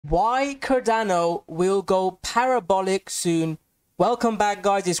Why Cardano will go parabolic soon. Welcome back,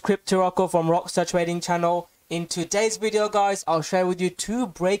 guys. It's Crypto Rocko from Rockstar Trading Channel. In today's video, guys, I'll share with you two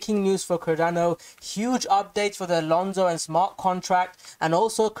breaking news for Cardano, huge updates for the Alonzo and smart contract, and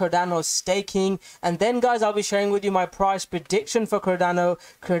also Cardano staking. And then, guys, I'll be sharing with you my price prediction for Cardano.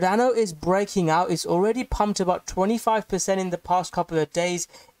 Cardano is breaking out. It's already pumped about 25% in the past couple of days.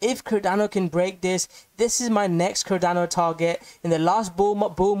 If Cardano can break this is my next Cardano target. In the last bull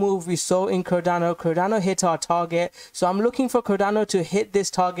move we saw in Cardano hit our target. So I'm looking for Cardano to hit this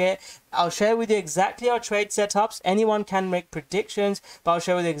target. I'll share with you exactly our trade setups. Anyone can make predictions, but I'll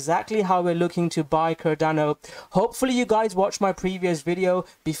share with you exactly how we're looking to buy Cardano. Hopefully you guys watched my previous video.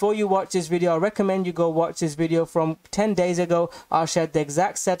 Before you watch this video, I recommend you go watch this video from 10 days ago. I'll share the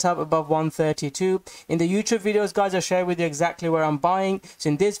exact setup above 132. In the YouTube videos, guys, I'll share with you exactly where I'm buying. So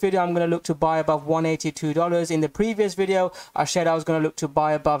in this video, I'm going to look to buy above $182. In the previous video, I shared I was going to look to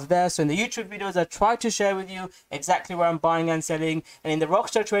buy above there. So in the YouTube videos, I try to share with you exactly where I'm buying and selling. And in the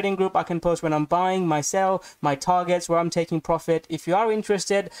Rockstar Trading group, I can post when I'm buying, my sell, my targets, where I'm taking profit. If you are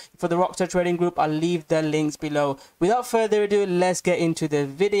interested for the Rockstar Trading group, I'll leave the links below. Without further ado, let's get into the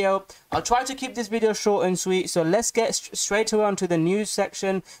video. I'll try to keep this video short and sweet. So let's get straight around to the news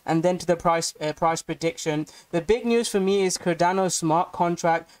section and then to the price prediction. The big news for me is Cardano's smart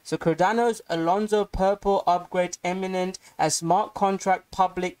contract. So Cardano's Alonzo Purple upgrade imminent as smart contract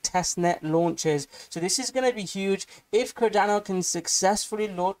public testnet launches. So this is going to be huge. If Cardano can successfully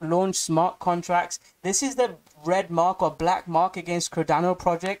launch smart contracts, this is the red mark or black mark against Cardano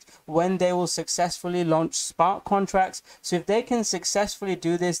project when they will successfully launch smart contracts. So if they can successfully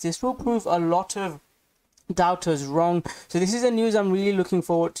do this will prove a lot of doubters wrong. So this is the news I'm really looking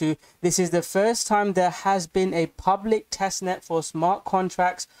forward to. This is the first time there has been a public testnet for smart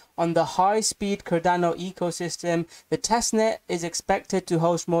contracts on the high-speed Cardano ecosystem. The testnet is expected to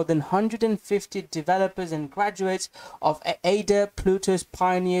host more than 150 developers and graduates of ADA Plutus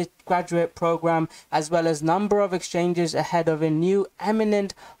Pioneer graduate program, as well as number of exchanges ahead of a new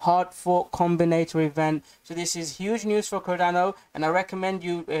eminent hard fork combinator event. So this is huge news for Cardano, and I recommend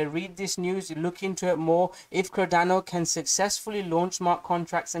you read this news, look into it more. If Cardano can successfully launch smart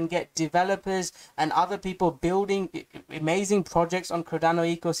contracts and get developers and other people building amazing projects on Cardano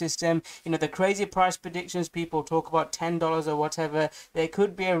ecosystem, you know, the crazy price predictions people talk about $10 or whatever, there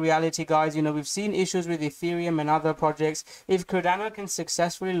could be a reality, guys. You know, we've seen issues with Ethereum and other projects. If Cardano can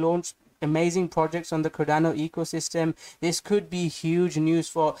successfully launch amazing projects on the Cardano ecosystem, this could be huge news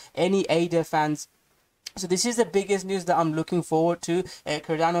for any ADA fans. So this is the biggest news that I'm looking forward to.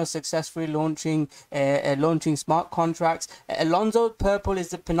 Cardano successfully launching smart contracts. Alonzo Purple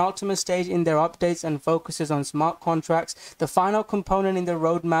is the penultimate stage in their updates and focuses on smart contracts. The final component in the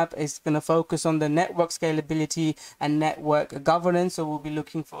roadmap is going to focus on the network scalability and network governance. So we'll be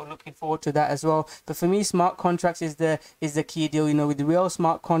looking forward to that as well. But for me, smart contracts is the key deal. You know, with real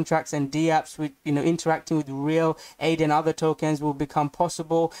smart contracts and dApps, with interacting with real ADA and other tokens will become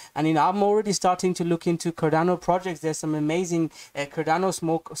possible. And I'm already starting to look into Cardano projects. There's some amazing Cardano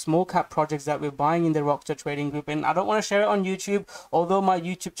small cap projects that we're buying in the Rockstar Trading group, and I don't want to share it on YouTube, although my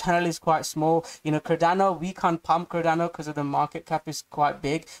YouTube channel is quite small. You know, Cardano, we can't pump Cardano because of the market cap is quite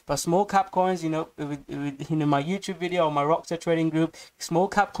big, but small cap coins, with my YouTube video or my Rockstar Trading group, small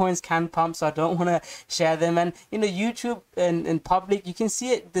cap coins can pump, so I don't want to share them. And YouTube and public, you can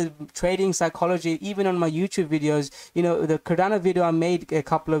see it, the trading psychology even on my YouTube videos. The Cardano video I made a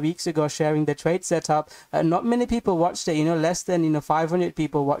couple of weeks ago sharing the trade setup, not many people watched it. Less than 500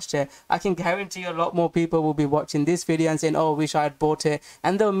 people watched it. I can guarantee a lot more people will be watching this video and saying, oh, wish I had bought it,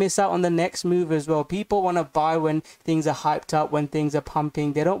 and they'll miss out on the next move as well. People want to buy when things are hyped up, when things are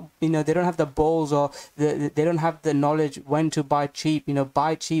pumping. They don't have the balls, or they don't have the knowledge when to buy cheap.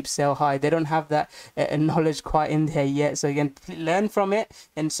 Buy cheap, sell high. They don't have that knowledge quite in there yet. So again, learn from it.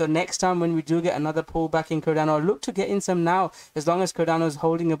 And so next time when we do get another pullback in Cardano, look to get in some now. As long as Cardano is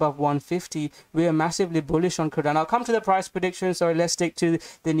holding above 150, we are massively bullish on Cardano. I'll come to the price prediction. Sorry, let's stick to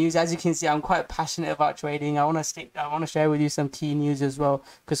the news. As you can see, I'm quite passionate about trading. I want to share with you some key news as well,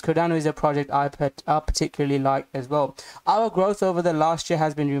 because Cardano is a project I particularly like as well. Our growth over the last year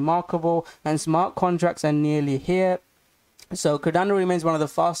has been remarkable, and smart contracts are nearly here. So Cardano remains one of the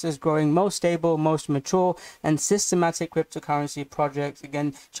fastest growing, most stable, most mature and systematic cryptocurrency projects.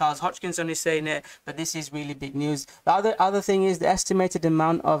 Again, Charles Hodgkinson is saying it, but this is really big news. The other thing is the estimated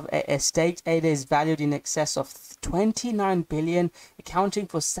amount of a staked ADA is valued in excess of 29 billion, accounting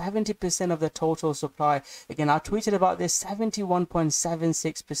for 70% of the total supply. Again, I tweeted about this.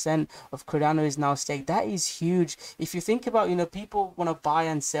 71.76% of Cardano is now staked. That is huge. If you think about, people want to buy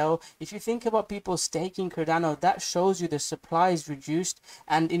and sell. If you think about people staking Cardano, that shows you the supply supply is reduced,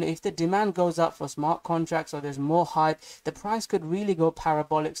 and if the demand goes up for smart contracts or there's more hype, the price could really go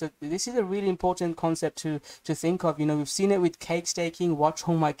parabolic. So this is a really important concept to think of. We've seen it with cake staking. Watch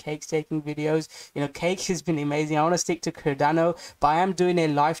all my cake staking videos. Cake has been amazing. I want to stick to Cardano, but I am doing a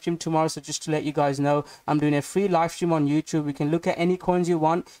live stream tomorrow. So just to let you guys know, I'm doing a free live stream on YouTube. We can look at any coins you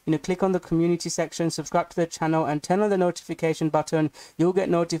want. Click on the community section, subscribe to the channel, and turn on the notification button. You'll get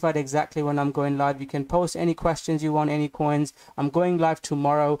notified exactly when I'm going live. You can post any questions you want, any coins. I'm going live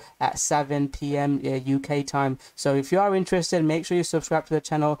tomorrow at 7 p.m. UK time. So if you are interested, make sure you subscribe to the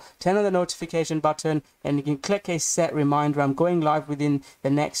channel, turn on the notification button, and you can click a set reminder. I'm going live within the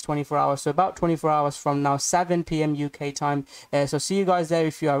next 24 hours. So about 24 hours from now, 7 p.m. UK time. So see you guys there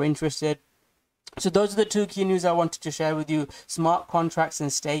if you are interested. So those are the two key news I wanted to share with you: smart contracts and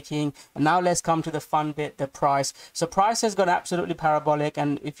staking. And now let's come to the fun bit, the price. So price has gone absolutely parabolic,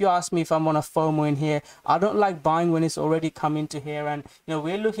 and if you ask me if I'm on a FOMO in here, I don't like buying when it's already come into here. And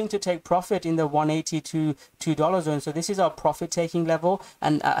we're looking to take profit in the $1.80 to $2 zone. So this is our profit taking level,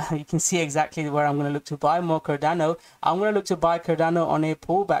 and you can see exactly where I'm going to look to buy more Cardano. I'm going to look to buy Cardano on a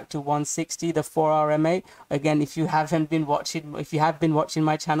pullback to 160, the 4-hour MA. Again, if you have been watching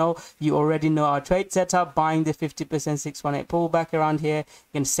my channel, you already know our trade setup, buying the 50% 618 pullback around here.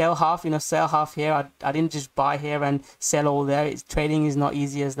 You can sell half, sell half here. I didn't just buy here and sell all there. Trading is not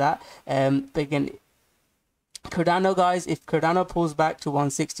easy as that. But again, Cardano, guys, if Cardano pulls back to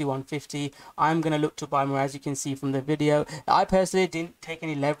 160, 150, I'm going to look to buy more, as you can see from the video. I personally didn't take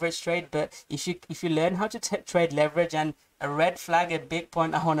any leverage trade, but if you learn how to trade leverage, and a red flag, a big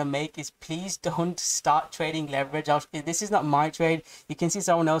point I want to make is please don't start trading leverage. This is not my trade. You can see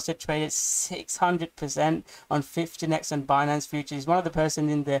someone else that traded 600% on 15x and Binance Futures. He's one of the person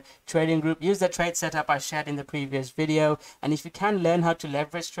in the trading group. Use the trade setup I shared in the previous video. And if you can learn how to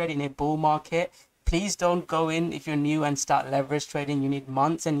leverage trade in a bull market, please don't go in if you're new and start leverage trading. You need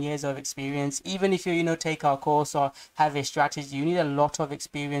months and years of experience. Even if you take our course or have a strategy, you need a lot of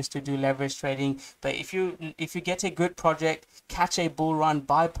experience to do leverage trading. But if you get a good project, catch a bull run,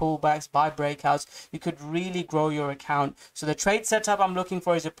 buy pullbacks, buy breakouts, you could really grow your account. So the trade setup I'm looking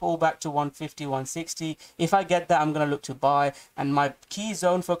for is a pullback to 150, 160. If I get that, I'm going to look to buy. And my key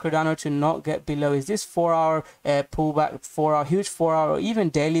zone for Cardano to not get below is this 4-hour pullback, huge 4-hour or even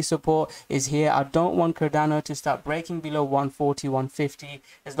daily support is here. I don't want Cardano to start breaking below 140, 150.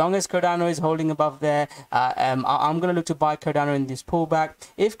 As long as Cardano is holding above there, I'm going to look to buy Cardano in this pullback.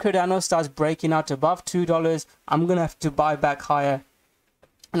 If Cardano starts breaking out above $2, I'm going to have to buy back higher.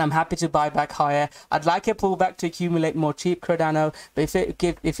 And I'm happy to buy back higher. I'd like a pullback to accumulate more cheap Cardano, but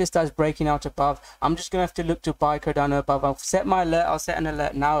if it starts breaking out above, I'm just gonna have to look to buy Cardano above. I'll set my alert. I'll set an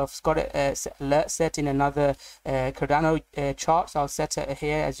alert now. I've got an alert set in another Cardano chart, so I'll set it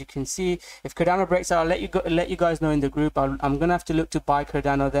here. As you can see, if Cardano breaks out, I'll let you guys know in the group. I'm gonna have to look to buy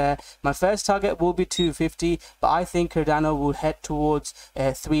Cardano there. My first target will be 250, but I think Cardano will head towards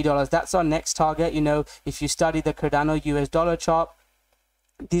 $3. That's our next target. If you study the Cardano US dollar chart,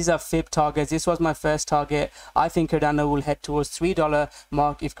 these are fib targets. This was my first target. I think Cardano will head towards $3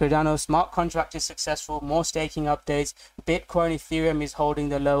 mark if Cardano smart contract is successful, more staking updates, Bitcoin, Ethereum is holding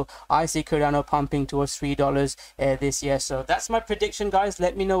the low. I see Cardano pumping towards $3 this year. So that's my prediction, guys.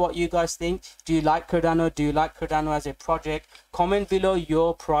 Let me know what you guys think. Do you like Cardano? Do you like Cardano as a project? Comment below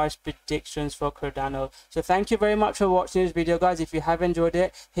your price predictions for Cardano. So thank you very much for watching this video, guys. If you have enjoyed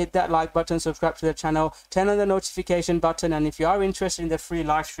it, hit that like button, subscribe to the channel, turn on the notification button, and if you are interested in the free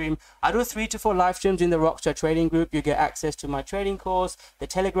live stream, I do 3 to 4 live streams in the Rockstar trading group. You get access to my trading course, the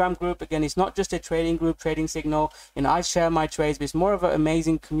Telegram group. Again, it's not just a trading group, trading signal, I share my trades, but it's more of an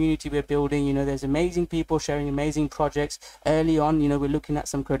amazing community we're building. There's amazing people sharing amazing projects early on. We're looking at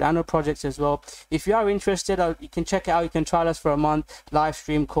some Cardano projects as well. If you are interested, you can check it out. You can trial us for a month, live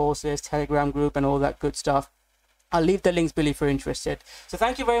stream courses, Telegram group, and all that good stuff. I'll leave the links below if you're interested. So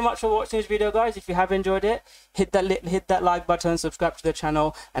thank you very much for watching this video, guys. If you have enjoyed it, hit that like button, subscribe to the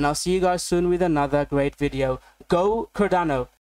channel, and I'll see you guys soon with another great video. Go Cardano!